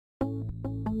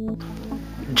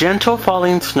Gentle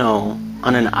falling snow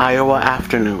on an Iowa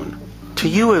afternoon. To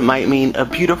you it might mean a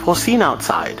beautiful scene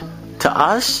outside. To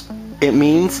us, it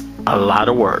means a lot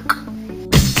of work.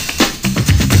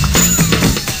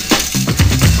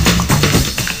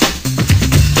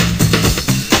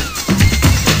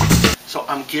 So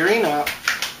I'm gearing up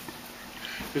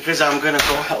because I'm gonna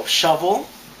go help shovel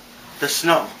the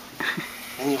snow.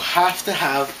 And you have to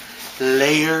have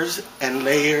layers and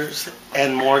layers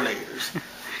and more layers.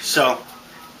 So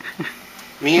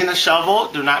me and the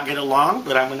shovel do not get along,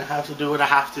 but I'm gonna have to do what I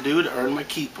have to do to earn my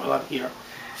keep while I'm here.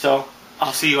 So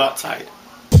I'll see you outside.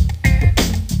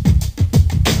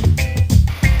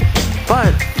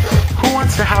 But who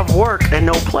wants to have work and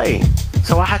no play?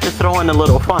 So I had to throw in a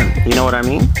little fun. You know what I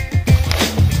mean?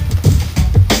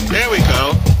 There we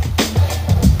go.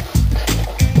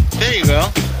 There you go.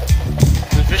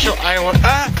 The official Iowa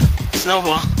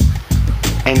snowball.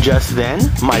 And just then,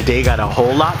 my day got a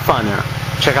whole lot funner.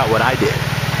 Check out what I did.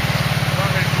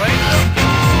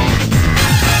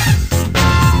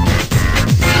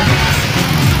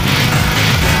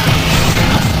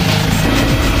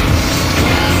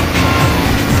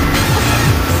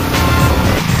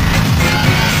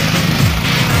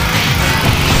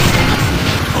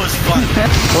 It was fun.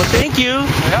 Well, thank you.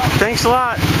 Yeah. Thanks a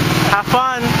lot. Have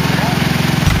fun.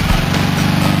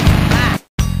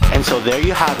 And so there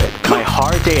you have it. My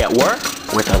hard day at work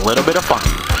with a little bit of fun.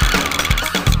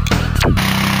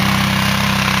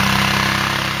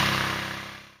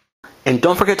 And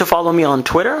don't forget to follow me on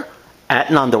Twitter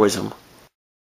 @Nandoism.